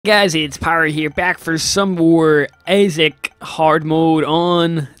Guys, it's Power here, back for some more Isaac hard mode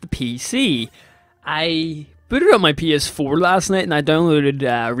on the PC. I booted up my PS4 last night and I downloaded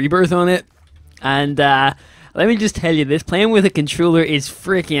Rebirth on it. And let me just tell you this, playing with a controller is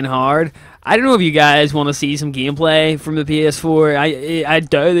freaking hard. I don't know if you guys want to see some gameplay from the PS4. I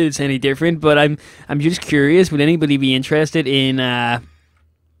doubt it's any different, but I'm just curious. Would anybody be interested in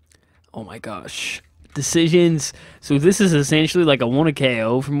oh my gosh, decisions? So this is essentially like a 1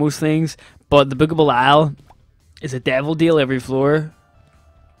 KO for most things, but the bookable aisle is a devil deal every floor.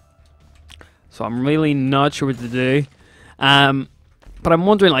 So I'm really not sure what to do. But I'm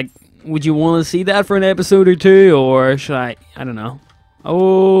wondering, like, would you want to see that for an episode or two, or should I don't know.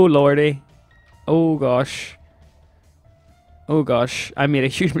 Oh lordy. Oh gosh. Oh gosh. I made a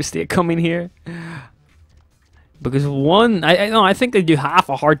huge mistake coming here. Because I think they do half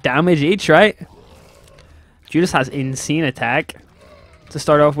a heart damage each, right? Judas has insane attack to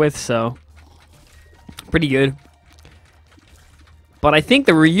start off with, so pretty good. But I think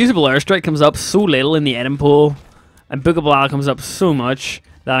the reusable airstrike comes up so little in the item pool, and bookable aisle comes up so much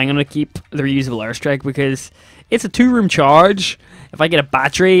that I'm gonna keep the reusable airstrike because it's a 2-room charge. If I get a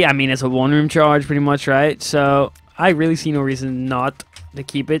battery, I mean it's a 1-room charge pretty much, right? So I really see no reason not to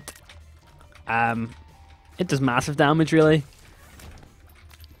keep it. It does massive damage really,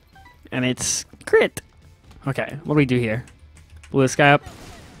 and it's crit. Okay, what do we do here? Blow this guy up.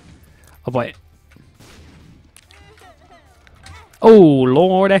 Oh boy. Oh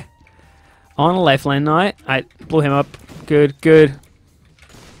lordy. On a lifeline now. I blow him up. Good, good.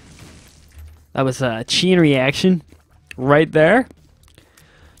 That was a chain reaction right there.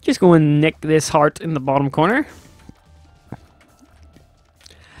 Just go and nick this heart in the bottom corner.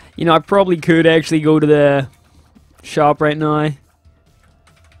 You know, I probably could actually go to the shop right now.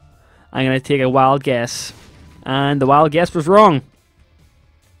 I'm gonna take a wild guess. And the wild guess was wrong.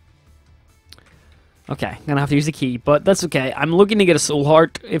 Okay, I'm gonna have to use the key, but that's okay. I'm looking to get a soul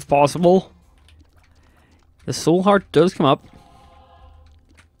heart if possible. The soul heart does come up.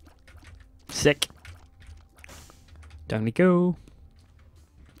 Sick. Down we go.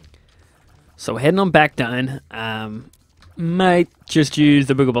 So heading on back down. Might just use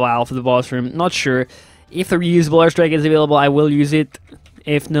the bookable owl for the boss room. Not sure. If the reusable airstrike is available, I will use it.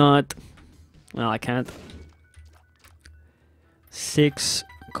 If not, well, I can't. 6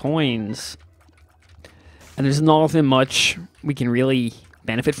 coins. And there's nothing much we can really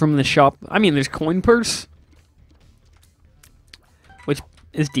benefit from in the shop. I mean, there's coin purse, which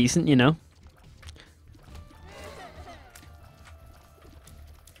is decent, you know.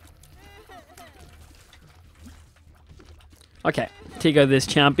 Okay, take out this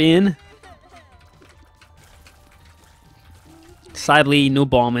champion. Sadly, no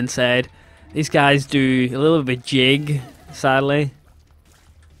bomb inside. These guys do a little bit of a jig, sadly.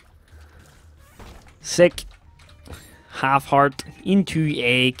 Sick. Half heart into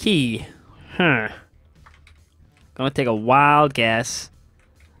a key. Huh. Gonna take a wild guess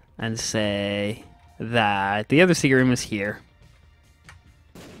and say that the other secret room is here.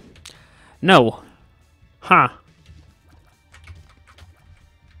 No. Huh.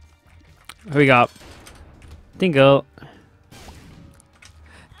 Here we go. Dingo.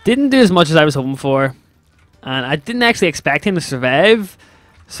 Didn't do as much as I was hoping for. And I didn't actually expect him to survive.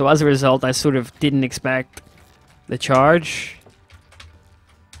 So as a result, I sort of didn't expect the charge.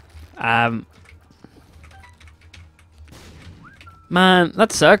 Man,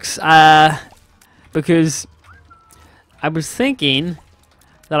 that sucks. Because I was thinking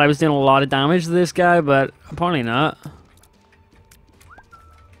that I was doing a lot of damage to this guy, but apparently not.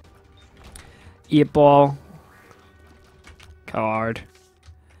 8 ball. Card.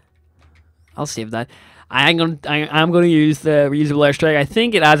 I'll save that. I'm gonna use the reusable airstrike. I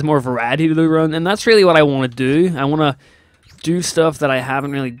think it adds more variety to the run, and that's really what I want to do. I want to do stuff that I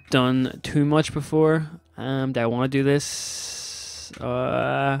haven't really done too much before. Do I want to do this?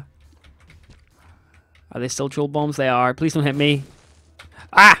 Are they still troll bombs? They are. Please don't hit me.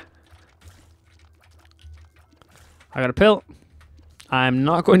 Ah! I got a pill. I'm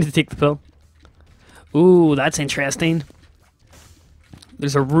not going to take the pill. Ooh, that's interesting.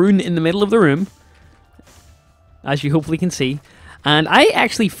 There's a rune in the middle of the room, as you hopefully can see. And I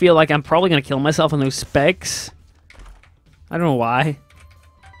actually feel like I'm probably going to kill myself on those specs. I don't know why.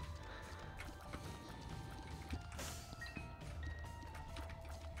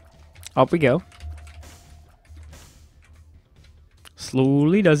 Up we go.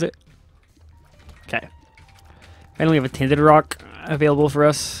 Slowly does it. Okay. Finally we have a tinted rock available for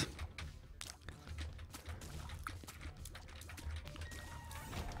us.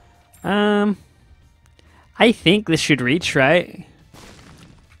 I think this should reach, right?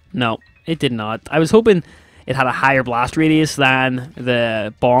 No, it did not. I was hoping it had a higher blast radius than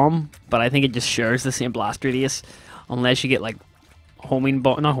the bomb, but I think it just shares the same blast radius. Unless you get like homing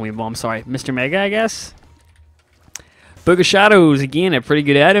bomb, not homing bomb, sorry, Mr. Mega, I guess. Book of Shadows, again, a pretty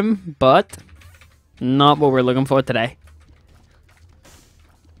good item, but not what we're looking for today.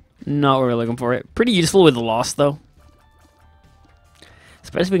 Not what we're looking for. It pretty useful with the Lost, though.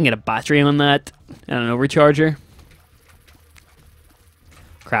 Especially if we can get a battery on that and an overcharger.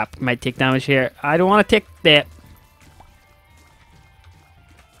 Crap, might take damage here. I don't want to take that.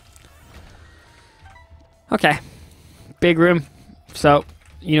 Okay. Big room. So,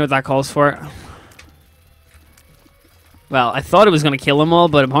 you know what that calls for. Well, I thought it was going to kill them all,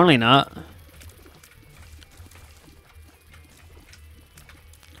 but apparently not.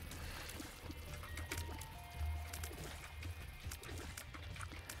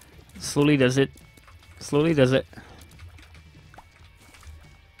 Slowly does it. Slowly does it.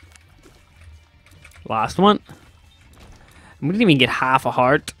 Last one. We didn't even get half a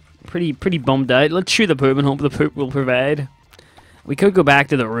heart. Pretty bummed out. Let's shoot the poop and hope the poop will provide. We could go back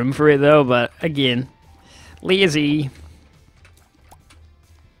to the room for it though, but again, lazy.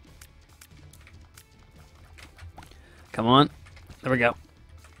 Come on. There we go.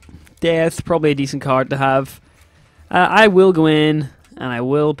 Death, probably a decent card to have. I will go in and I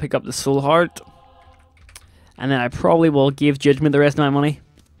will pick up the soul heart. And then I probably will give Judgment the rest of my money.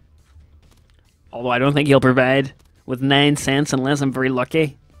 Although I don't think he'll provide with 9 cents unless I'm very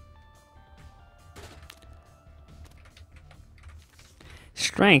lucky.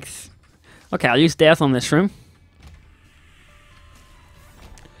 Strength. Okay, I'll use death on this room.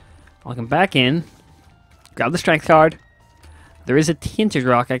 I'll come back in. Grab the strength card. There is a tinted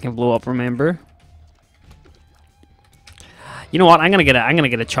rock I can blow up, remember. You know what? I'm gonna get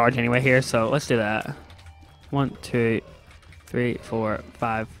a charge anyway here, so let's do that. 1, 2, 3, 4,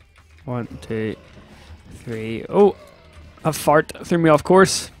 5. 1, 2, 3. Oh, a fart threw me off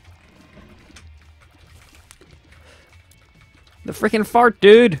course. The freaking fart,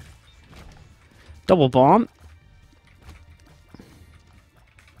 dude. Double bomb.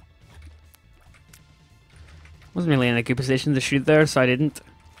 Wasn't really in a good position to shoot there, so I didn't.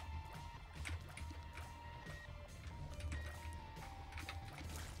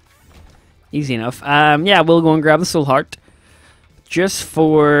 Easy enough. Yeah, we'll go and grab the soul heart. Just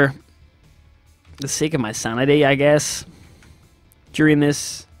for the sake of my sanity, I guess. During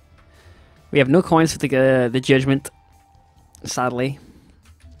this, we have no coins for the judgment, sadly.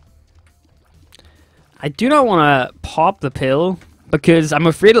 I do not want to pop the pill because I'm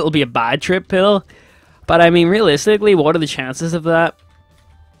afraid it'll be a bad trip pill. But I mean, realistically, what are the chances of that?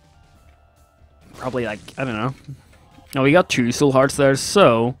 Probably like, I don't know. Oh, we got 2 soul hearts there,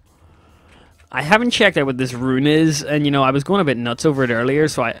 so I haven't checked out what this rune is, and you know, I was going a bit nuts over it earlier,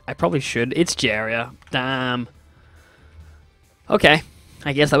 so I probably should. It's Jaria. Damn. Okay,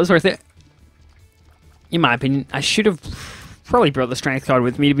 I guess that was worth it. In my opinion, I should have probably brought the strength card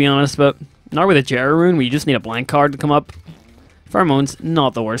with me, to be honest, but not with a Jaria rune, where you just need a blank card to come up. Pheromones,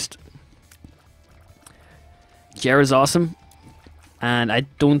 not the worst. Jara's awesome, and I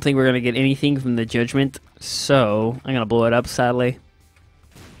don't think we're going to get anything from the judgment, so I'm going to blow it up, sadly.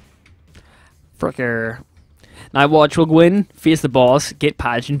 Fricker. Now watch, we'll go in, face the boss, get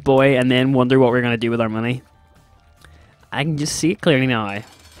Pageant Boy, and then wonder what we're going to do with our money. I can just see it clearly now.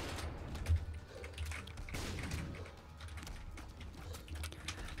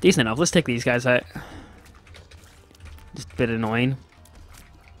 Decent enough, let's take these guys out. Just a bit annoying.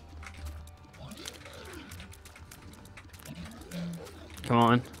 Come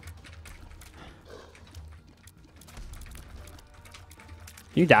on.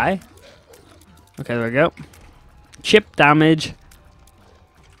 You die? Okay, there we go. Chip damage.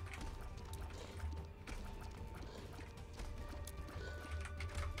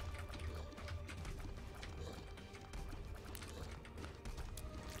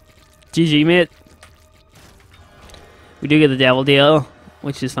 GG, mate. We do get the devil deal,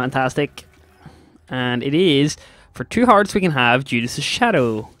 which is fantastic. And it is, for 2 hearts we can have Judas'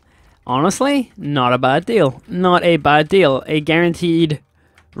 Shadow. Honestly, not a bad deal. Not a bad deal. A guaranteed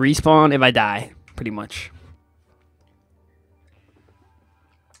respawn if I die, pretty much.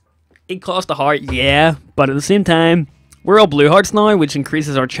 It cost a heart, yeah, but at the same time, we're all blue hearts now, which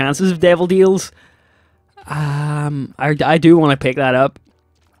increases our chances of devil deals. I do want to pick that up.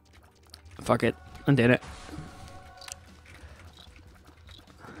 Fuck it, I did it.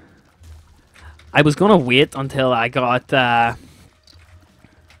 I was gonna wait until I got a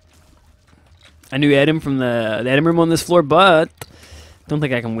new item from the item room on this floor, but don't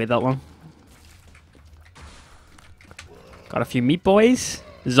think I can wait that long. Got a few meat boys.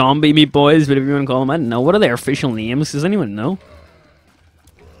 zombie meat boys, whatever you want to call them. I don't know. What are their official names? Does anyone know?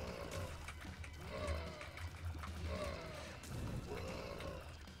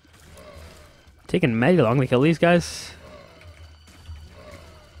 Taking mighty long to kill these guys.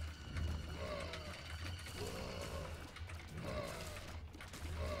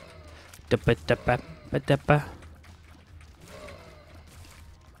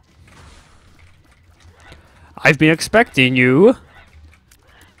 I've been expecting you.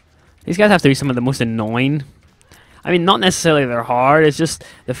 These guys have to be some of the most annoying. I mean, not necessarily they're hard. It's just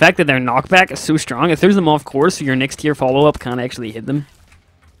the fact that their knockback is so strong. It throws them off course, so your next tier follow-up can't actually hit them.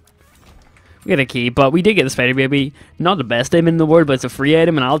 We got a key, but we did get the Spider Baby. Not the best item in the world, but it's a free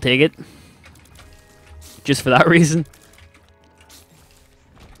item, and I'll take it. Just for that reason.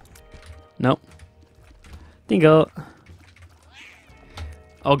 Nope. Dingo.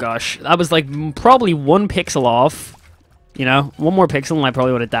 Oh gosh, that was like probably 1 pixel off. You know, 1 more pixel and I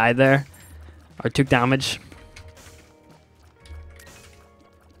probably would have died there. Or took damage.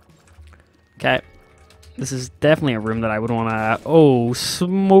 Okay. This is definitely a room that I would want to... Oh,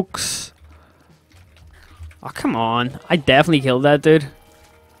 smokes. Oh, come on. I definitely killed that dude.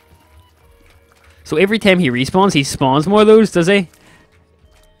 So every time he respawns, he spawns more of those, does he?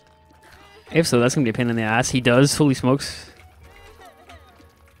 If so, that's going to be a pain in the ass. He does. Holy smokes.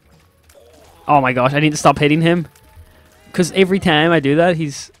 Oh my gosh, I need to stop hitting him. Because every time I do that,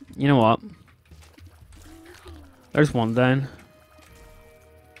 he's... You know what? There's one down.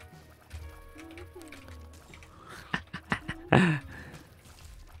 There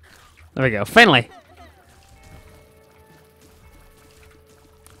we go. Finally.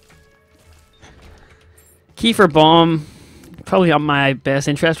 Key for bomb. Probably not my best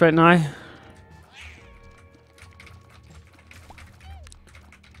interest right now.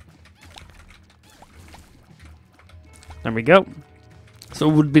 There we go. So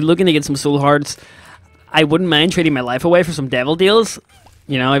we'll be looking to get some soul hearts. I wouldn't mind trading my life away for some devil deals.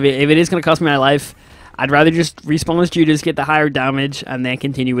 You know, if it is going to cost me my life, I'd rather just respawn as Judas, get the higher damage, and then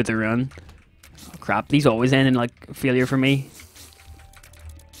continue with the run. Oh, crap. These always end in, like, failure for me.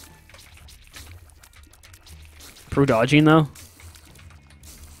 Pro dodging, though.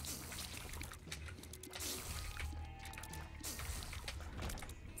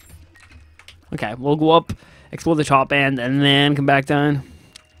 Okay, we'll go up, explore the top end, and then come back down.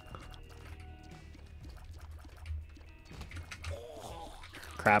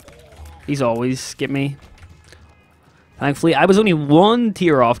 Crap. These always get me. Thankfully, I was only 1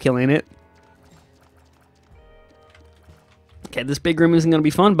 tier off killing it. Okay, this big room isn't going to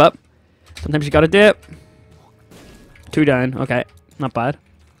be fun, but sometimes you got to do it. 2 down. Okay, not bad.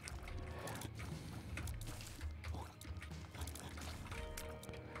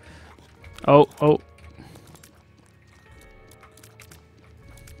 Oh, oh.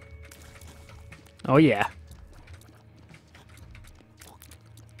 Oh, yeah.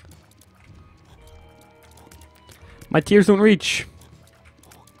 My tears don't reach.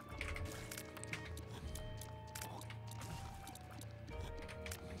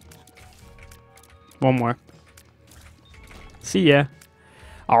 One more. See ya.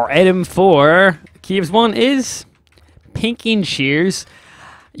 Our item for Kiev 1 is pinking shears.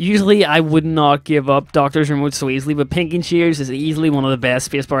 Usually I would not give up Doctor's Remote so easily, but pinking shears is easily one of the best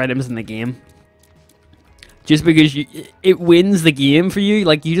spacebar items in the game. Just because it wins the game for you.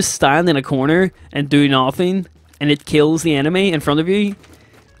 Like, you just stand in a corner and do nothing, and it kills the enemy in front of you.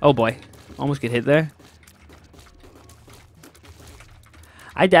 Oh boy, almost get hit there.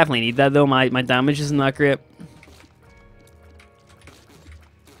 I definitely need that though, my damage isn't that great.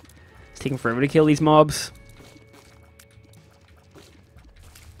 It's taking forever to kill these mobs.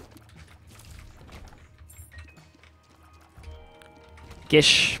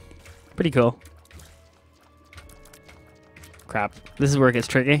 Gish. Pretty cool. Crap, this is where it gets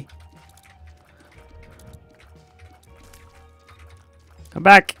tricky. Come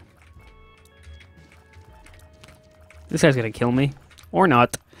back. This guy's gonna kill me. Or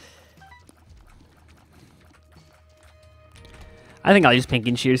not. I think I'll use Pink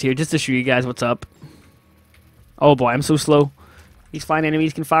and Shears here just to show you guys what's up. Oh boy, I'm so slow. These fine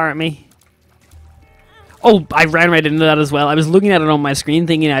enemies can fire at me. Oh, I ran right into that as well. I was looking at it on my screen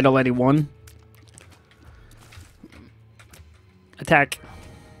thinking I'd already won. Attack.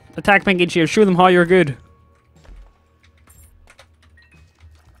 Attack, Pink and Shears. Show them how you're good.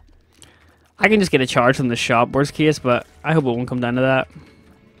 I can just get a charge from the shop, worst case, but I hope it won't come down to that.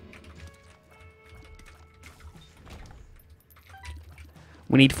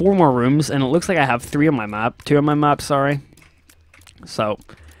 We need 4 more rooms, and it looks like I have 3 on my map. 2 on my map, sorry. So,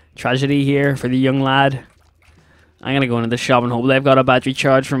 tragedy here for the young lad. I'm gonna go into the shop and hope they've got a battery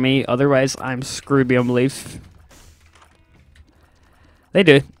charge for me. Otherwise, I'm screwed beyond belief. They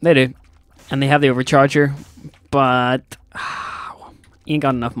do. They do. And they have the overcharger. But... ain't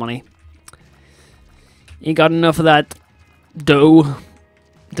got enough money. Ain't got enough of that dough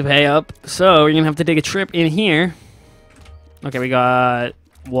to pay up. So, we're gonna have to take a trip in here. Okay, we got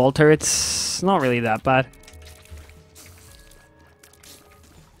wall turrets. Not really that bad.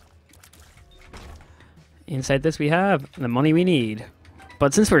 Inside this we have the money we need.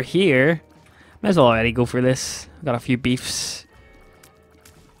 But since we're here, might as well already go for this. Got a few beefs.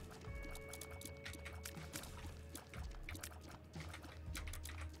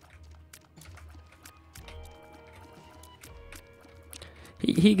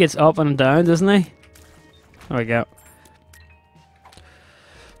 He gets up and down, doesn't he? There we go.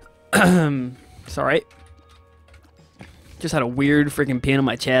 Sorry. Just had a weird freaking pain on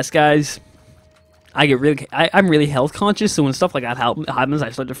my chest, guys. I'm really health conscious, so when stuff like that happens, I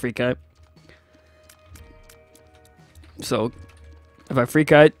start to freak out. So, if I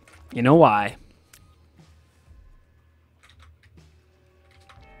freak out, you know why.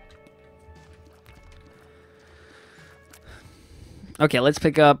 Okay, let's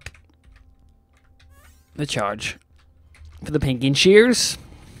pick up the charge for the Pinky and Shears.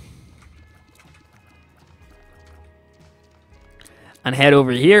 And head over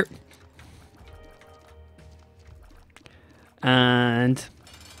here. And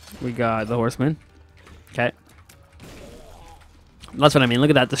we got the horseman. Okay. That's what I mean. Look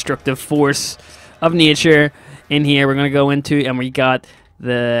at that destructive force of nature in here. We're going to go into, and we got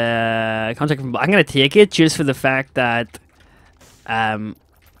the contract. I'm going to take it just for the fact that I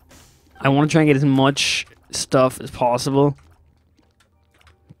want to try and get as much stuff as possible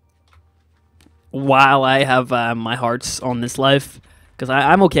while I have my hearts on this life. Because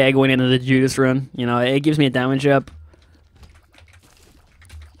I'm okay going into the Judas run. You know, it gives me a damage up.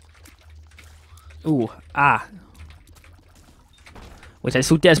 Ooh, ah. Which I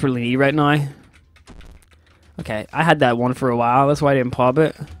so desperately need right now. Okay, I had that one for a while. That's why I didn't pop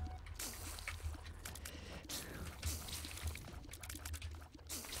it.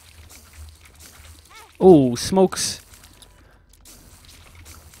 Oh, smokes.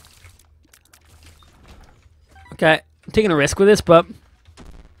 Okay, I'm taking a risk with this, but...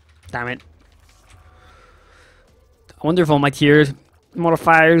 damn it. I wonder if all my tiers,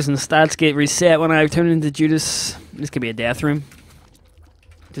 modifiers, and stats get reset when I turn into Judas. This could be a death room.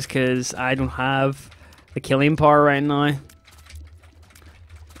 Just because I don't have the killing power right now.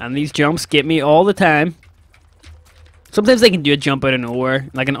 And these jumps get me all the time. Sometimes they can do a jump out of nowhere.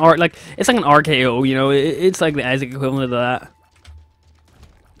 Like an it's like an RKO, you know, it's like the Isaac equivalent of that.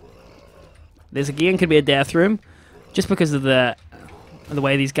 This again could be a death room. Just because of the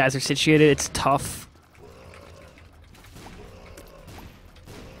way these guys are situated, it's tough.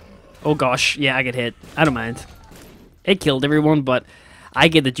 Oh gosh, yeah, I get hit. I don't mind. It killed everyone, but I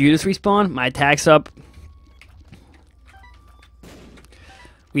get the Judas respawn. My attack's up.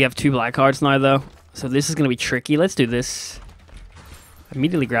 We have 2 black hearts now, though. So this is going to be tricky. Let's do this.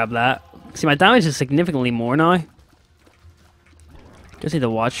 Immediately grab that. See, my damage is significantly more now. Just need to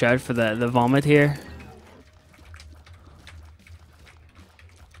watch out for the vomit here.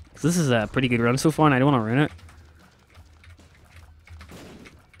 This is a pretty good run so far, and I don't want to ruin it.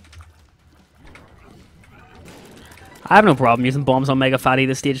 I have no problem using bombs on Mega Fatty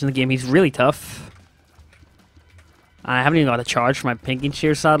this stage in the game. He's really tough. I haven't even got a charge for my Pinky and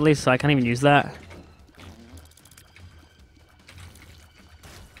Shears, sadly, so I can't even use that.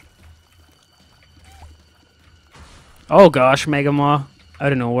 Oh gosh, Mega Maw.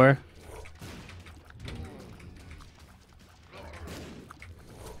 Out of nowhere.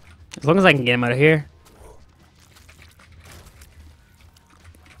 As long as I can get him out of here.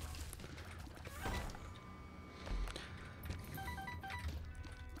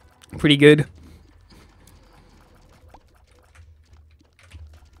 Pretty good.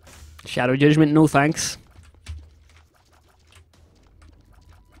 Shadow Judgment, no thanks.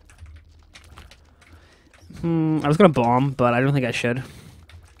 I was gonna bomb, but I don't think I should.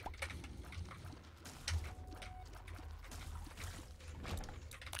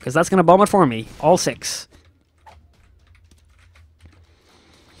 Because that's gonna bomb it for me. All 6.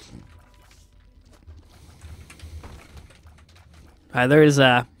 There is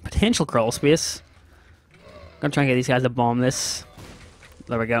a potential crawl space. I'm gonna try and get these guys to bomb this.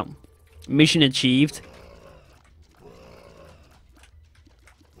 There we go. Mission achieved.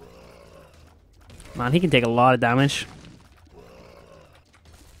 Man, he can take a lot of damage.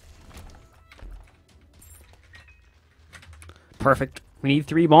 Perfect. We need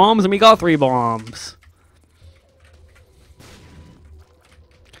 3 bombs, and we got 3 bombs.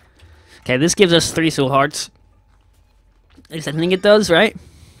 Okay, this gives us 3 soul hearts. At least I think it does, right?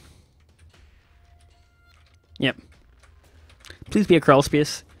 Yep. Please be a crawl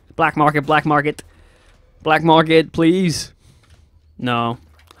space. Black market, black market. Black market, please. No.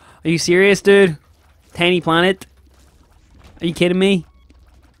 Are you serious, dude? Tiny planet? Are you kidding me?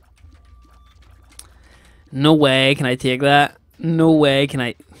 No way can I take that. No way can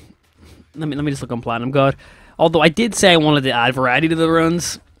I... Let me just look on Platinum God. Although I did say I wanted to add variety to the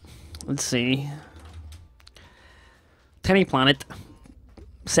runs. Let's see. Tiny planet.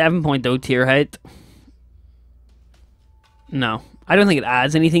 7.0 tier height. No. I don't think it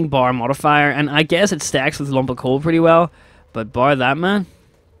adds anything bar modifier. And I guess it stacks with lump of coal pretty well. But bar that, man.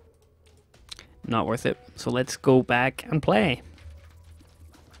 Not worth it. So let's go back and play.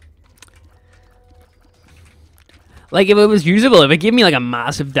 Like, if it was usable, if it gave me like a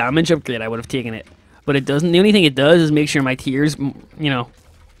massive damage upgrade, I would have taken it. But it doesn't. The only thing it does is make sure my tiers, you know,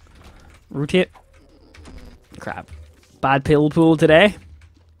 rotate. Crap. Bad pill pool today.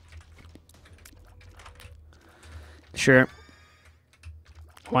 Sure.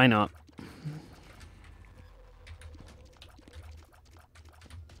 Why not?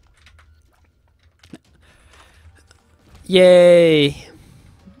 Yay!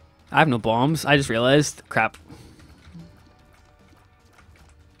 I have no bombs. I just realized. Crap.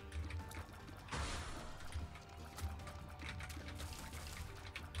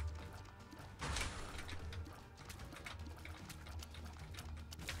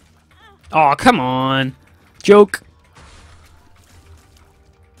 Oh, come on. Joke.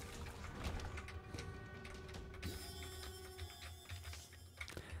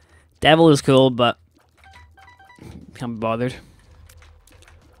 Devil is cool, but can't be bothered.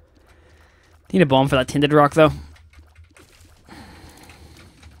 Need a bomb for that tinted rock, though.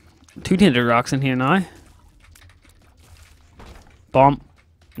 2 tinted rocks in here now. Bomb.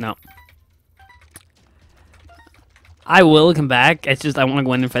 No. I will come back. It's just I want to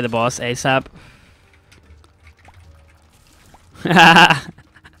go in and fight the boss ASAP. I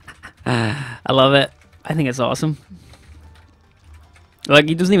love it. I think it's awesome. Like,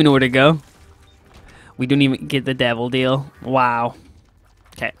 he doesn't even know where to go. We don't even get the devil deal. Wow.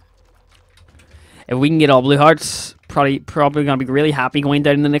 Okay. If we can get all blue hearts, probably gonna be really happy going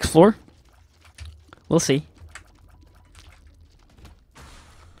down to the next floor. We'll see.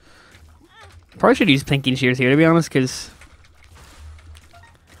 Probably should use Pinky and Shears here, to be honest, because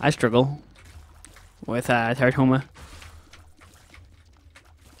I struggle with Teratoma.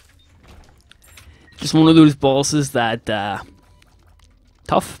 Just one of those bosses that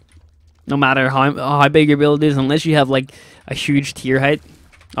tough. No matter how big your build is, unless you have like a huge tier height.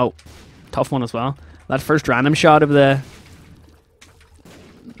 Oh, tough one as well. That first random shot of the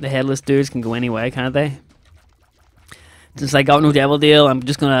headless dudes can go anyway, can't they? Since I got no devil deal, I'm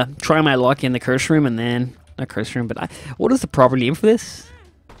just gonna try my luck in the curse room and then not curse room, but what is the proper name for this?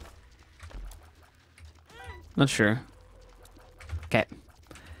 Not sure. Okay.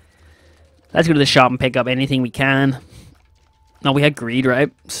 Let's go to the shop and pick up anything we can. No, we had greed,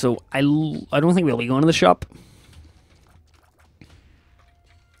 right? So I don't think we'll be going to the shop.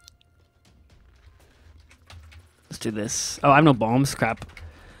 Let's do this. Oh, I have no bombs. Crap.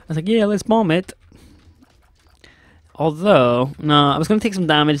 I was like, yeah, let's bomb it. Although, no, I was going to take some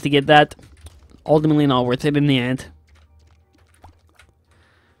damage to get that. Ultimately not worth it in the end.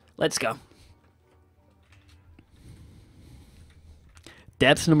 Let's go.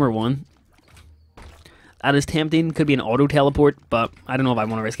 Depths number 1. That is tempting. Could be an auto teleport, but I don't know if I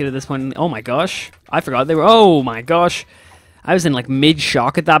want to risk it at this point. Oh my gosh. I forgot they were... Oh my gosh. I was in like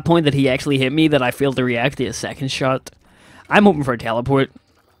mid-shock at that point that he actually hit me, that I failed to react to a second shot. I'm hoping for a teleport.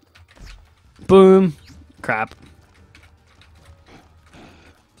 Boom. Crap.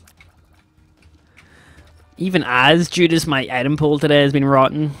 Even as Judas, my item pool today has been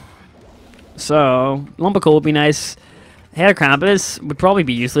rotten. So, lump of coal would be nice. Head of Krampus would probably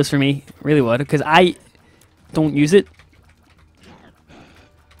be useless for me. Really would, because I don't use it.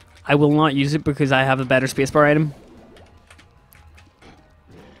 I will not use it because I have a better spacebar item.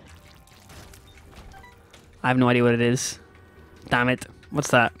 I have no idea what it is. Damn it. What's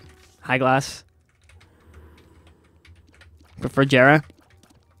that? High glass. Prefer Jera.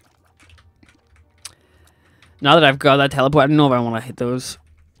 Now that I've got that teleport, I don't know if I want to hit those.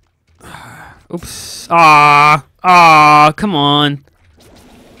 Oops. Ah, come on.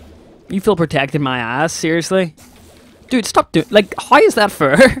 You feel protected my ass? Seriously? Dude, stop doing... Like, how is that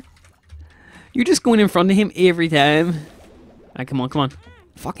fair? You're just going in front of him every time. Alright, come on.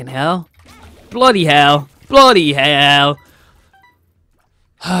 Fucking hell. Bloody hell. Bloody hell.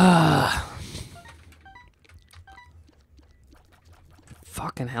 Fuck.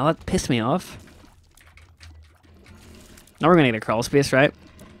 Fucking hell, that pissed me off. Now we're gonna get a crawl space, right?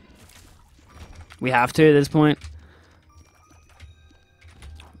 We have to at this point.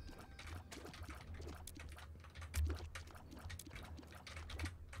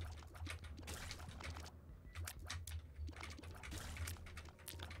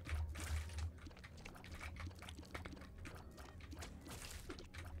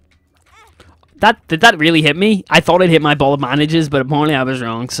 Did that really hit me? I thought it hit my ball of bandages, but apparently I was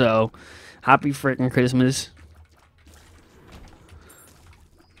wrong, so happy freaking Christmas.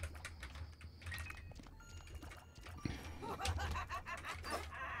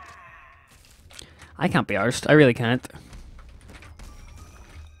 I can't be arsed. I really can't.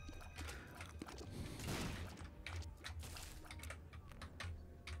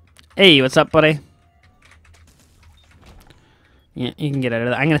 Hey, what's up, buddy? Yeah, you can get out of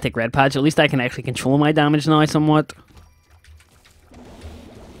that. I'm going to take red patch. At least I can actually control my damage now somewhat.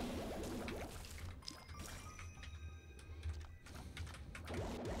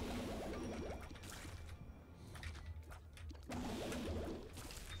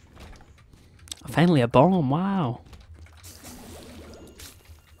 Finally a bomb, wow.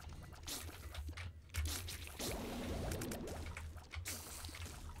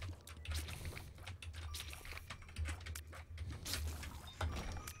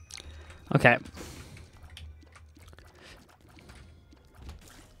 Okay.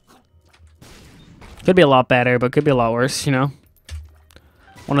 Could be a lot better, but could be a lot worse, you know?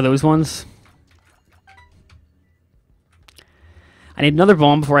 One of those ones. I need another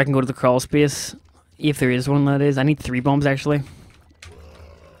bomb before I can go to the crawl space. If there is one, that is. I need 3 bombs, actually.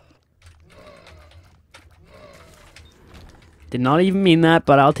 Did not even mean that,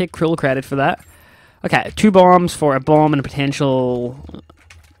 but I'll take cruel credit for that. Okay, 2 bombs for a bomb and a potential,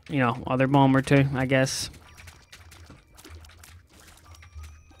 you know, other bomb or 2, I guess.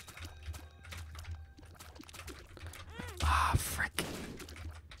 Ah, frick.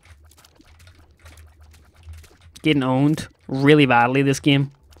 Getting owned really badly this game.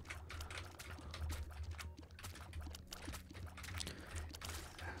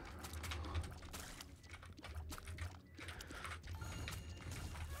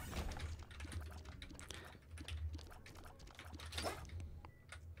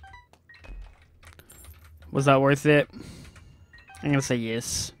 Was that worth it? I'm gonna say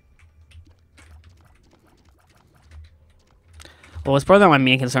yes. Well, it's probably not my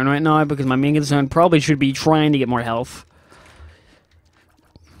main concern right now, because my main concern probably should be trying to get more health.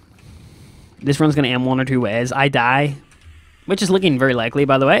 This run's gonna end 1 or 2 ways. I die, which is looking very likely,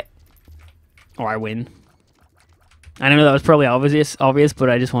 by the way. Or I win. I know that was probably obvious, but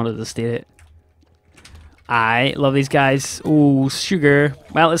I just wanted to state it. I love these guys. Ooh, sugar.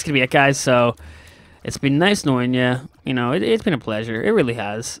 Well, this could be it, guys, so... It's been nice knowing you. You know, it's been a pleasure. It really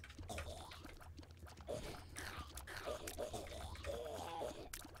has.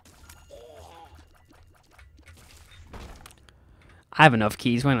 I have enough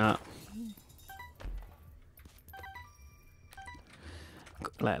keys. Why not?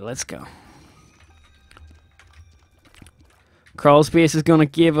 Let's go. Crawl space is going to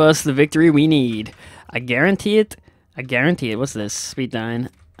give us the victory we need. I guarantee it. I guarantee it. What's this? Speed down.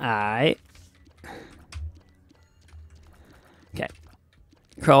 Okay.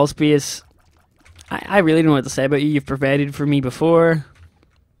 Crawl space. I really don't know what to say about you. You've provided for me before.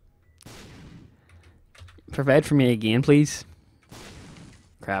 Provide for me again, please.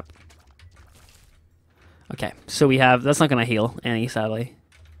 Crap. Okay, so we have... That's not going to heal any, sadly.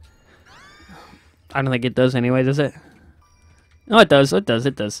 I don't think it does anyway, does it? No, it does. It does.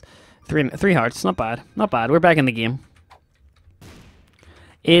 It does. Three hearts. Not bad. Not bad. We're back in the game.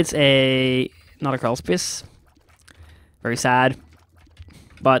 It's not a crawl space. Very sad.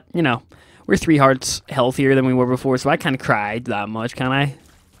 But, you know, we're 3 hearts healthier than we were before, so I can't cry that much, can I?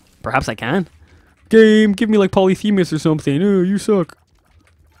 Perhaps I can. Game, give me like Polyphemus or something. Oh, you suck.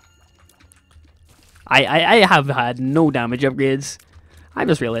 I have had no damage upgrades. I'm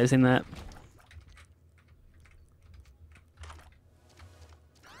just realizing that.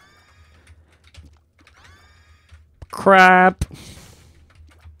 Crap.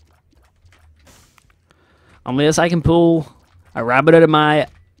 Unless I can pull a rabbit out of my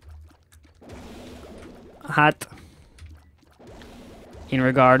hat in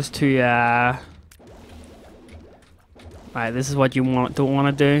regards to alright, this is what you don't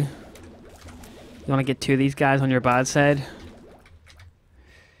want to do. You want to get 2 of these guys on your bad side.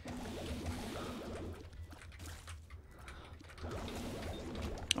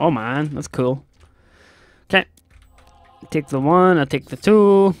 Oh man, that's cool. Okay. Take the 1, I'll take the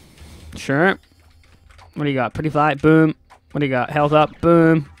 2. Sure. What do you got? Pretty fly. Boom. What do you got? Health up.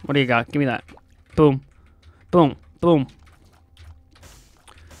 Boom. What do you got? Give me that. Boom. Boom. Boom.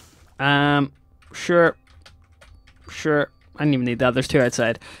 Sure. Sure. I didn't even need that. There's 2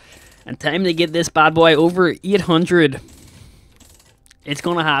 outside. And time to get this bad boy over 800. It's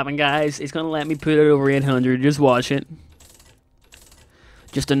gonna happen, guys. It's gonna let me put it over 800. Just watch it.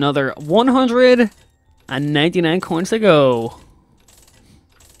 Just another 199 coins to go.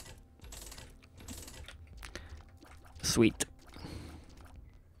 Sweet.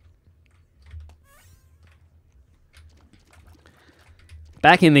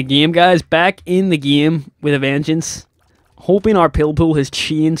 Back in the game, guys. Back in the game with a vengeance. Hoping our pill pool has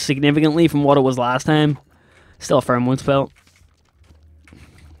changed significantly from what it was last time. Still a firm one spell.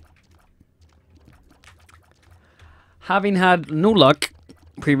 Having had no luck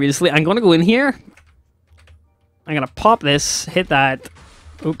previously, I'm going to go in here. I'm going to pop this, hit that.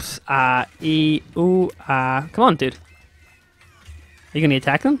 Oops. Come on, dude. Are you going to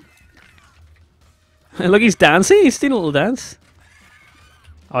attack them? Look, he's dancing. He's doing a little dance.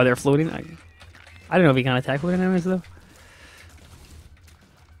 Oh, they're floating. I don't know if he can attack floating enemies, though.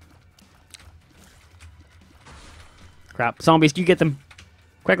 Crap. Zombies, you get them.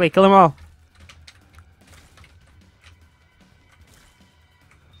 Quickly, kill them all.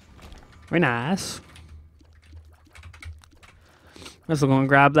 Very nice. Let's go and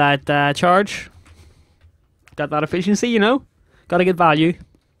grab that charge. Got that efficiency, you know? Gotta get value.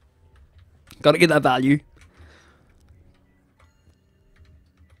 Gotta get that value.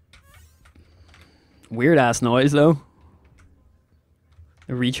 Weird ass noise, though.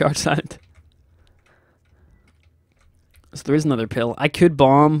 A recharge sound. So there is another pill. I could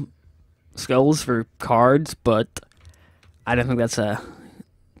bomb skulls for cards, but I don't think that's a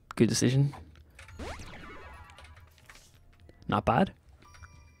good decision. Not bad.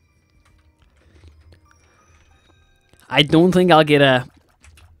 I don't think I'll get a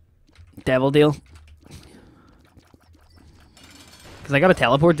devil deal. Because I got a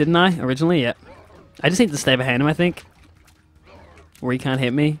teleport, didn't I, originally? Yeah. I just need to stay behind him, I think. Where he can't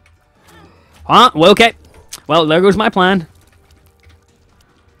hit me. Ah, well, okay. Well, there goes my plan.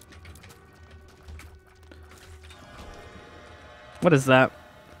 What is that?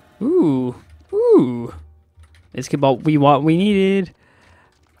 Ooh. Ooh. This could be what we needed.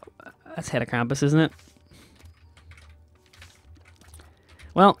 That's Head of Krampus, isn't it?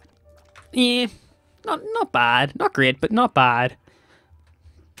 Well, yeah. Not bad. Not great, but not bad.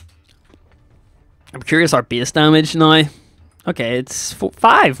 I'm curious our base damage now. Okay, it's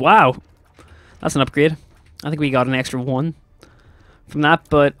 5. Wow. That's an upgrade. I think we got an extra 1 from that,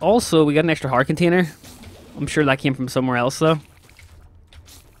 but also we got an extra heart container. I'm sure that came from somewhere else, though.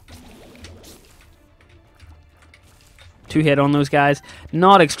 2 hit on those guys.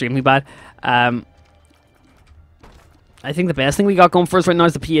 Not extremely bad. I think the best thing we got going for us right now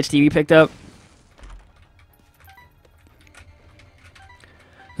is the PhD we picked up.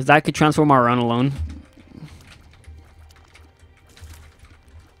 Because that could transform our run alone.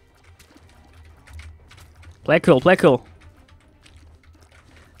 Play cool, play cool.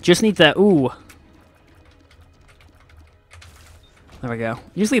 Just need that. Ooh. There we go.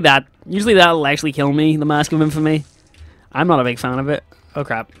 Usually that'll actually kill me, the Mask of Infamy. I'm not a big fan of it. Oh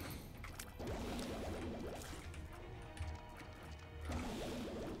crap.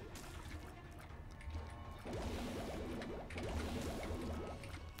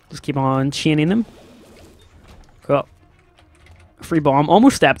 Just keep on chaining them. Cool. Free bomb.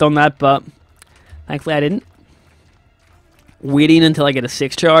 Almost stepped on that, but thankfully I didn't. Waiting until I get a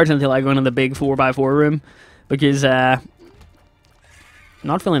 6 charge until I go into the big 4x4 room, because not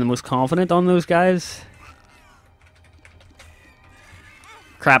feeling the most confident on those guys.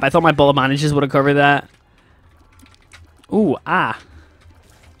 Crap, I thought my bullet bandages would have covered that. Ooh, ah.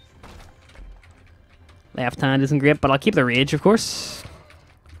 Left hand isn't great, but I'll keep the rage, of course.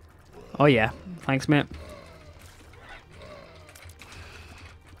 Oh yeah, thanks mate.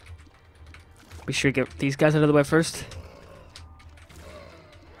 Be sure to get these guys out of the way first.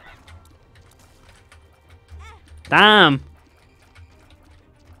 Damn!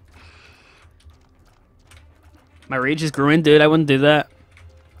 My rage is growing, dude. I wouldn't do that.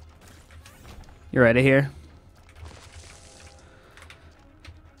 You're out of here.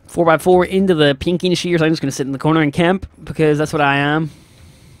 4x4 into the pinking shears. I'm just going to sit in the corner and camp, because that's what I am.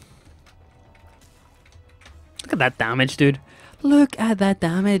 Look at that damage, dude. Look at that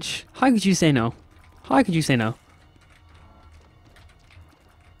damage. How could you say no? How could you say no?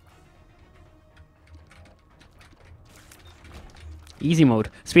 Easy mode.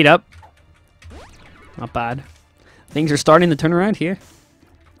 Speed up. Not bad. Things are starting to turn around here.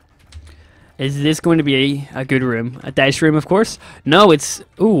 Is this going to be a good room? A dice room, of course. No, it's...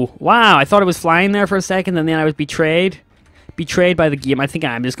 Ooh, wow. I thought it was flying there for a second, and then I was betrayed. Betrayed by the game. I think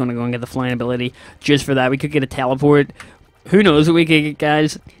I'm just going to go and get the flying ability just for that. We could get a teleport. Who knows what we could get,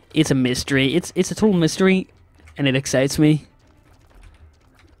 guys? It's a mystery. It's a total mystery, and it excites me.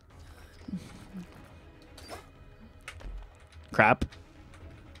 Crap.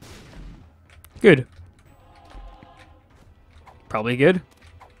 Good. Probably good.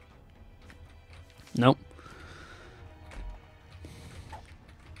 Nope.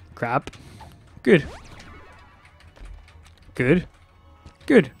 Crap. Good. Good.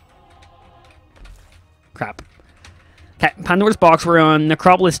 Good. Crap. Okay, Pandora's Box, we're on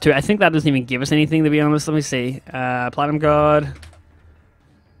Necropolis 2. I think that doesn't even give us anything, to be honest. Let me see. Platinum God.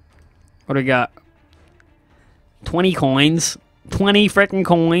 What do we got? 20 coins. 20 freaking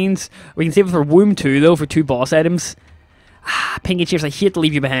coins. We can save it for Womb 2, though, for 2 boss items. Pink and Shears, I hate to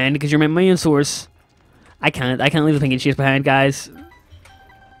leave you behind, because you're my main source. I can't leave the Pink and Shears behind, guys.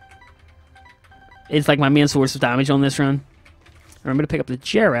 It's like my main source of damage on this run. Remember to pick up the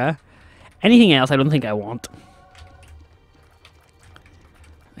Jera. Anything else, I don't think I want.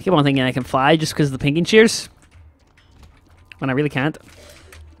 I keep on thinking I can fly just because of the Pink and Shears. When I really can't.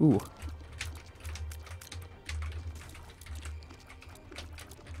 Ooh.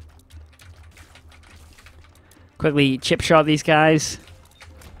 Quickly chip shot these guys.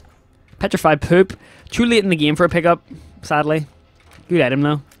 Petrified Poop. Too late in the game for a pickup, sadly. Good item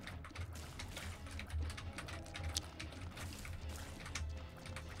though.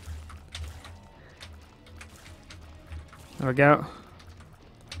 There we go.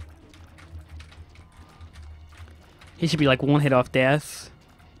 He should be like one hit off death.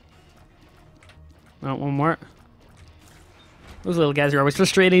 Oh, one more. Those little guys are always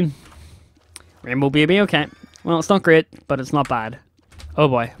frustrating. Rainbow baby, okay. Well, it's not great, but it's not bad. Oh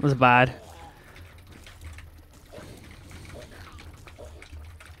boy, it was bad.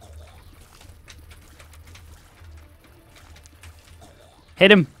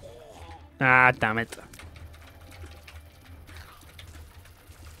 Hit him. Ah, damn it.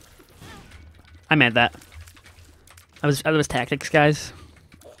 I meant that. That was tactics, guys.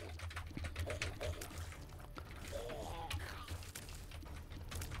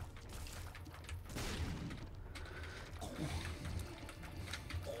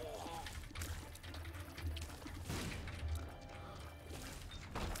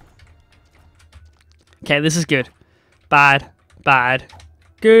 Okay, this is good. Bad. Bad.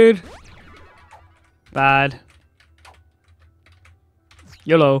 Good. Bad.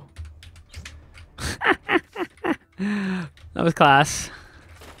 YOLO. That was class.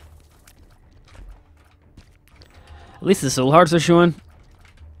 At least the soul hearts are showing.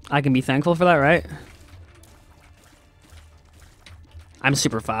 I can be thankful for that, right? I'm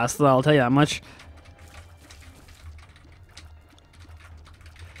super fast though, I'll tell you that much.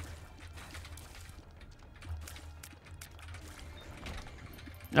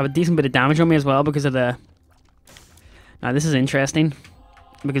 I have a decent bit of damage on me as well because of the... Now this is interesting.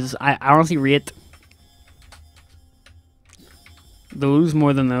 Because I honestly rate those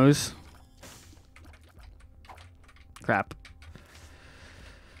more than those. Crap.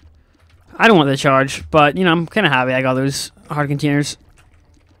 I don't want the charge, but you know, I'm kind of happy I got those hard containers.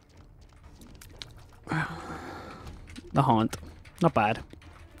 The Haunt. Not bad.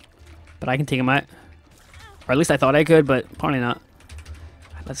 But I can take him out. Or at least I thought I could, but probably not.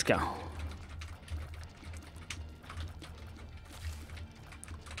 Let's go.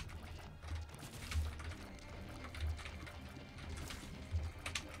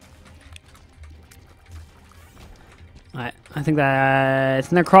 Alright, I think that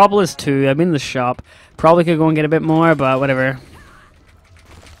it's Necropolis 2. I've been in the shop. Probably could go and get a bit more, but whatever.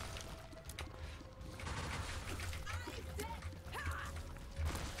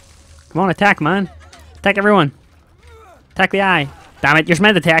 Come on, attack, man. Attack everyone. Attack the eye. Damn it, you're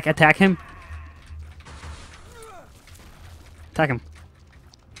meant to attack. Attack him. Attack him.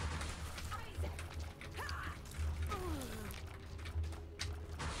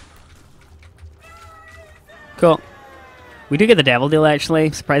 Cool. We do get the devil deal,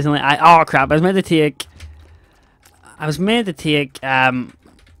 actually, surprisingly. Oh, crap. I was meant to take... what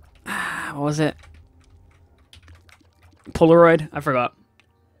was it? Polaroid? I forgot.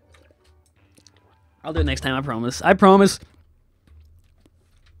 I'll do it next time, I promise. I promise.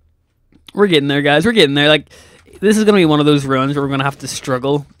 We're getting there, guys. We're getting there. Like, this is going to be one of those runs where we're going to have to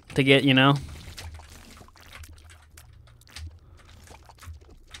struggle to get, you know.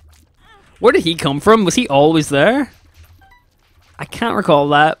 Where did he come from? Was he always there? I can't recall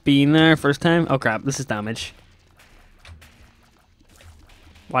that being there first time. Oh, crap. This is damage.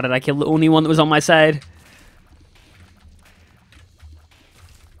 Why did I kill the only one that was on my side?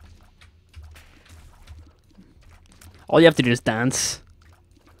 All you have to do is dance.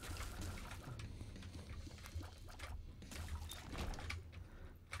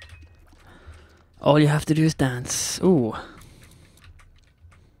 All you have to do is dance. Ooh.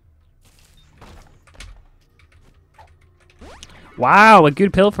 Wow, a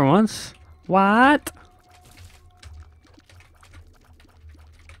good pill for once. What?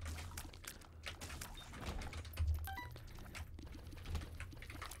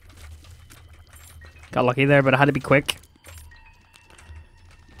 Got lucky there, but I had to be quick.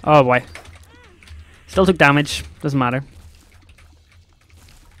 Oh boy. Still took damage. Doesn't matter.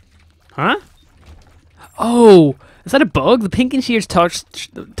 Huh? Oh! Is that a bug? The pink and Shears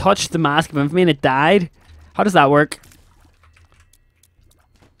touched the mask of infamy and it died? How does that work?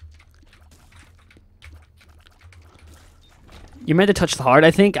 You're meant to touch the heart,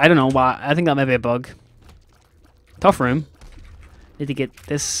 I think. I don't know why. I think that might be a bug. Tough room. Need to get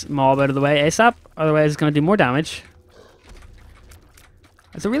this mob out of the way ASAP. Otherwise it's going to do more damage.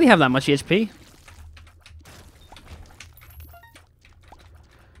 Does it really have that much HP?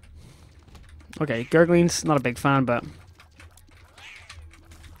 Okay, Gurgling's not a big fan, but...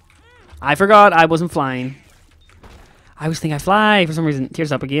 I forgot I wasn't flying. I always think I fly for some reason.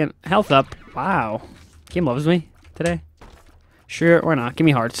 Tears up again. Health up. Wow. Game loves me today. Sure or not. Give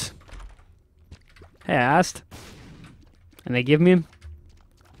me hearts. Hey, I asked. And they give me them.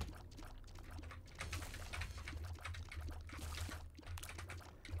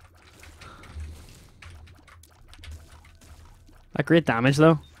 That great damage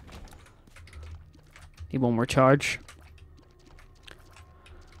though. Need one more charge.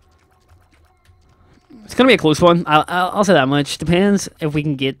 It's gonna be a close one. I'll say that much. Depends if we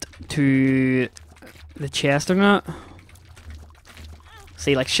can get to the chest or not.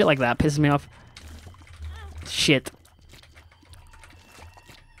 See, like shit like that pisses me off. Shit.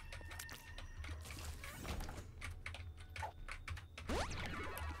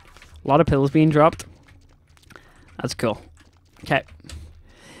 A lot of pills being dropped. That's cool. Okay.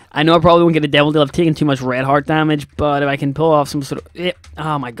 I know I probably won't get a devil deal. I've taken too much red heart damage, but if I can pull off some sort of...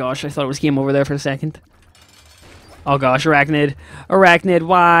 Oh my gosh, I thought it was game over there for a second. Oh gosh, Arachnid. Arachnid,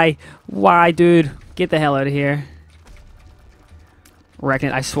 why? Why, dude? Get the hell out of here.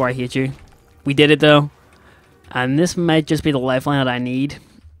 Arachnid, I swear I hate you. We did it though. And this might just be the lifeline that I need.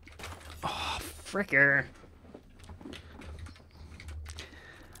 Oh, fricker.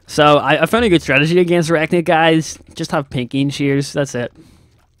 So, I found a good strategy against Arachnid, guys. Just have Pinky and Shears. That's it.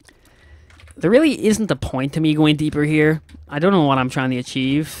 There really isn't a point to me going deeper here. I don't know what I'm trying to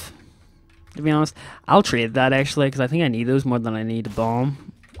achieve, to be honest. I'll trade that, actually, because I think I need those more than I need a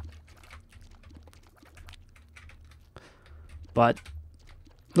bomb. But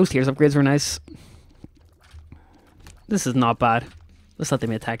those Tears upgrades were nice. This is not bad. Let's let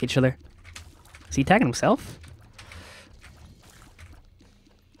them attack each other. Is he attacking himself?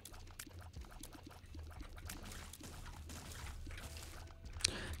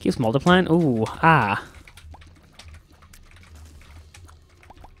 Keeps multiplying. Ooh, ah.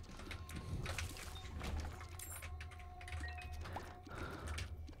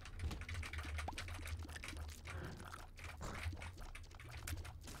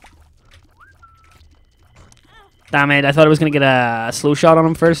 Damn it, I thought I was going to get a slow shot on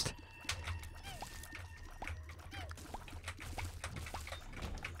him first.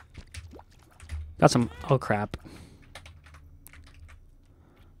 Got some... Oh, crap.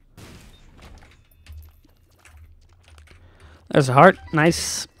 There's a heart.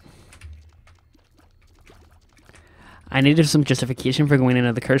 Nice. I needed some justification for going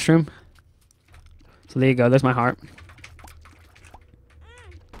into the curse room. So there you go. There's my heart.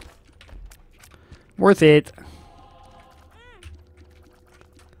 Worth it.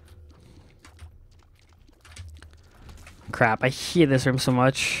 Crap. I hate this room so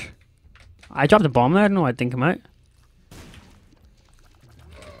much. I dropped a bomb there. I don't know why it didn't come out.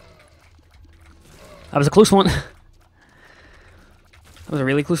 That was a close one. That was a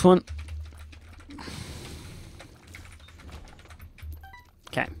really close one.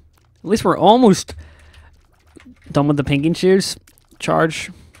 Okay. At least we're almost done with the Pink and Shears charge.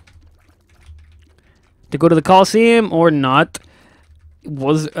 To go to the Coliseum or not.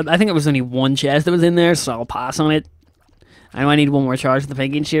 I think it was only one chest that was in there, so I'll pass on it. I know I need one more charge for the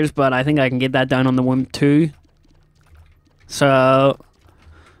Pink and Shears, but I think I can get that down on the Wimp 2. So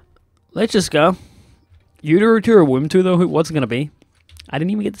let's just go. Uter 2 or Wimp 2 though? What's it gonna be? I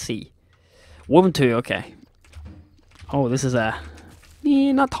didn't even get to see. Woman 2, okay. Oh, this is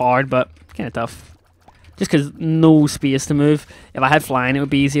not hard, but kind of tough. Just because no space to move. If I had flying, it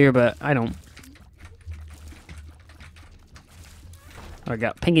would be easier, but I don't. I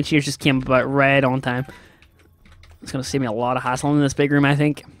got pink and Shears just came about right on time. It's going to save me a lot of hassle in this big room, I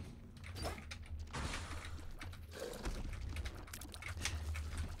think.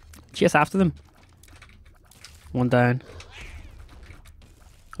 Chase after them. One down.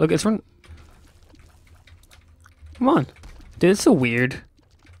 Look, it's run. Come on. Dude, it's so weird.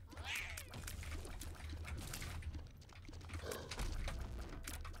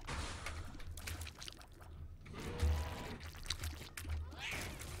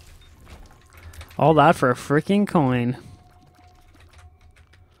 All that for a freaking coin.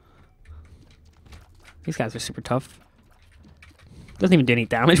 These guys are super tough. Doesn't even do any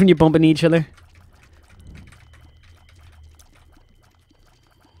damage when you bump into each other.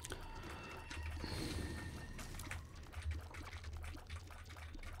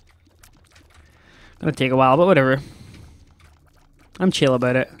 Gonna take a while, but whatever. I'm chill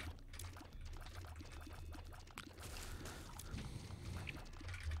about it.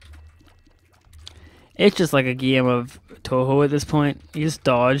 It's just like a game of Toho at this point. You just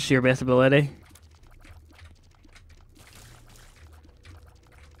dodge to your best ability.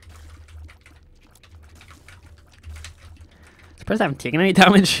 Surprised I haven't taken any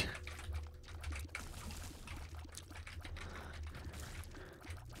damage.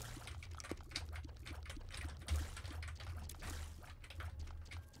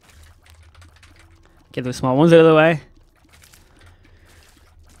 Get those small ones out of the way.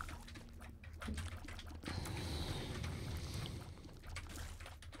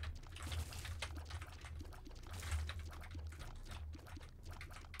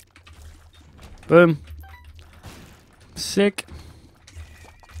 Boom. Sick.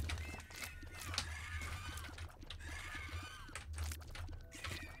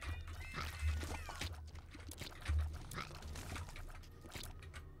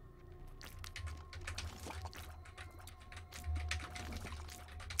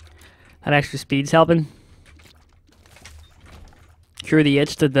 That extra speed's helping. Cure the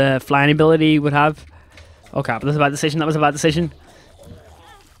itch that the flying ability would have. Oh crap, that was a bad decision, that was a bad decision.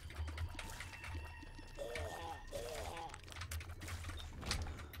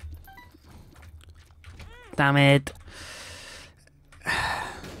 Damn it.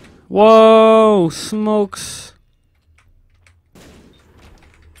 Whoa, smokes.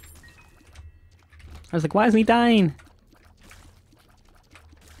 I was like, why isn't he dying?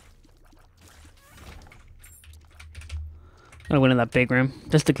 I'm gonna win in that big room,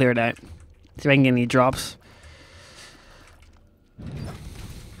 just to clear it out. See if I can get any drops.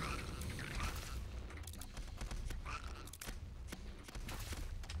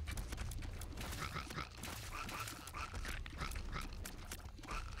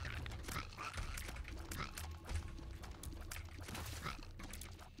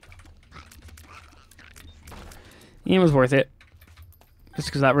 It was worth it. Just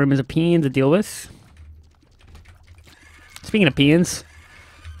because that room is a pain to deal with. Speaking of pains.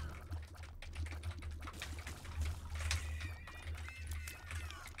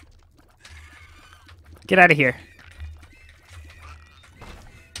 Get out of here.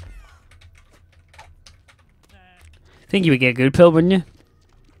 Think you would get a good pill, wouldn't you?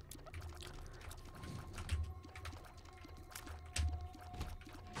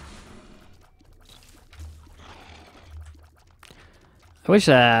 I wish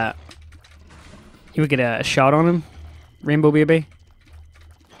you would get a shot on him, Rainbow Baby.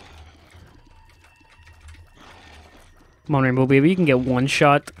 Come on, Rainbow Baby, you can get one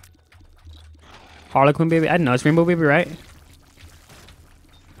shot. Harlequin Baby, I don't know, it's Rainbow Baby, right?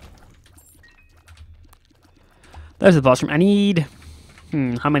 There's the boss room. I need...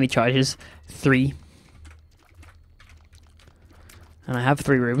 how many charges? 3. And I have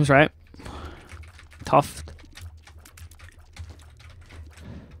 3 rooms, right? Tough.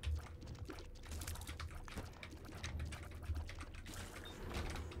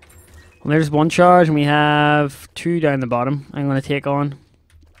 Well, there's 1 charge, and we have 2 down the bottom I'm going to take on.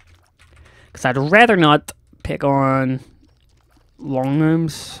 Because I'd rather not pick on long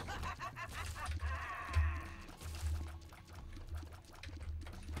rooms.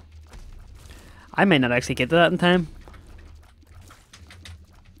 I may not actually get to that in time.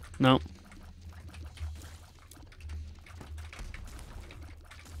 No.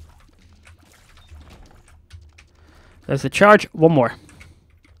 There's the charge. 1 more.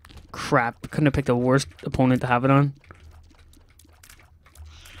 Crap. Couldn't have picked the worst opponent to have it on.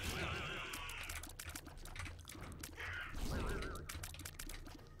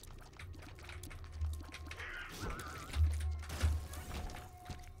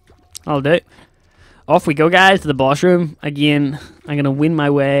 I'll do it. Off we go, guys, to the boss room. Again, I'm going to win my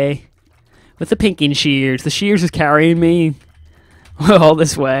way with the pink and Shears. The Shears is carrying me all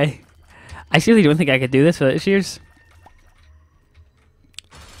this way. I seriously don't think I could do this without Shears.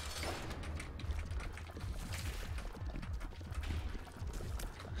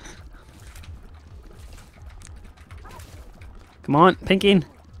 Come on, Pinkin.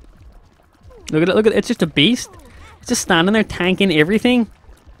 Look at it, look at it. It's just a beast. It's just standing there tanking everything.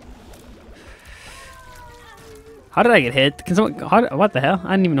 How did I get hit? Can someone, what the hell?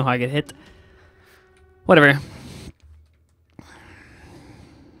 I didn't even know how I get hit. Whatever.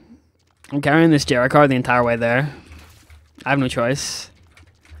 I'm carrying this Jericho the entire way there. I have no choice.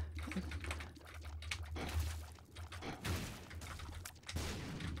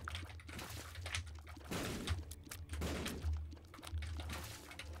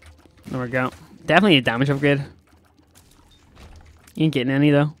 There we go. Definitely a damage upgrade. You ain't getting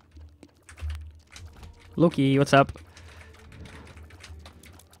any though. Loki, what's up?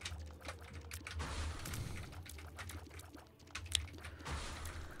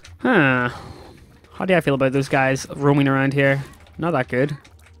 Huh. How do I feel about those guys roaming around here? Not that good.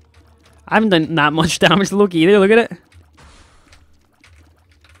 I haven't done that much damage to Loki either, look at it.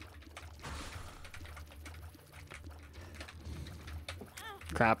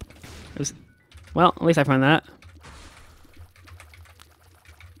 Crap. Well, at least I found that.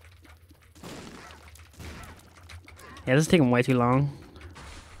 Yeah, this is taking way too long.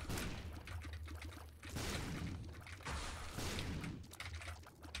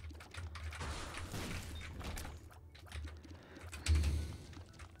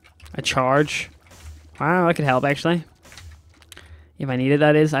 A charge. Wow, that could help actually. If I need it,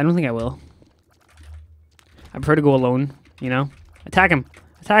 that is. I don't think I will. I prefer to go alone, you know? Attack him!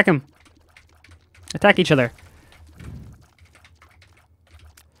 Attack him! Attack each other.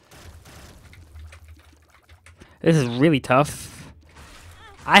 This is really tough.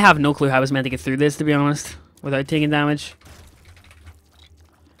 I have no clue how I was meant to get through this, to be honest, without taking damage.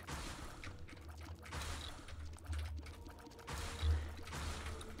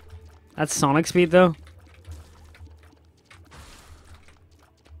 That's Sonic speed, though.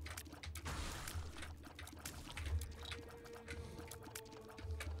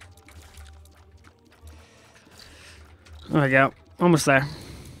 There we go. Almost there.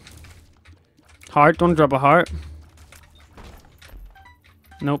 Heart. Don't drop a heart.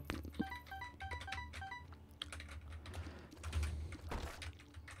 Nope.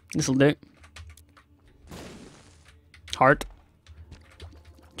 This'll do. Heart.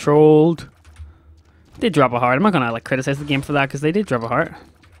 Trolled. Did drop a heart. I'm not gonna like criticize the game for that because they did drop a heart.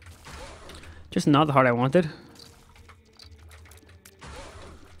 Just not the heart I wanted.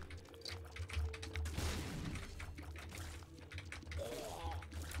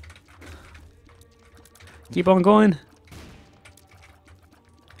 Keep on going.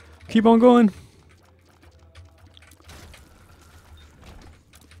 Keep on going.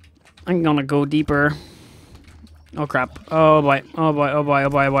 I'm gonna go deeper. Oh crap. Oh boy. Oh boy. Oh boy. Oh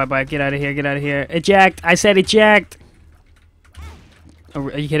boy. Oh boy. Oh boy. Get out of here. Get out of here. Eject. I said eject. Oh,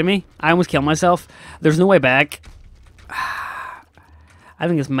 are you kidding me? I almost killed myself. There's no way back. I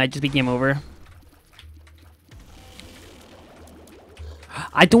think this might just be game over.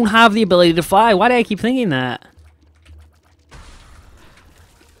 I don't have the ability to fly. Why do I keep thinking that?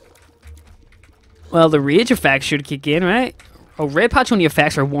 Well, the rage effects should kick in, right? Oh, red patch only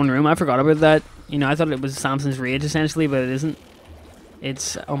affects our one room. I forgot about that. You know, I thought it was Samson's rage, essentially, but it isn't.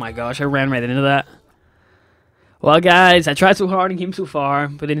 It's... Oh my gosh, I ran right into that. Well, guys, I tried so hard and came so far,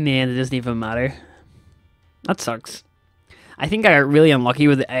 but in the end, it doesn't even matter. That sucks. I think I got really unlucky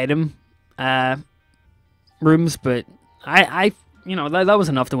with the item rooms, but you know, that was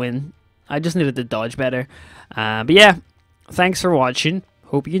enough to win. I just needed to dodge better. But yeah, thanks for watching.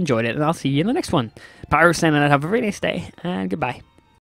 Hope you enjoyed it, and I'll see you in the next one. Pyro signing out. Have a very nice day, and goodbye.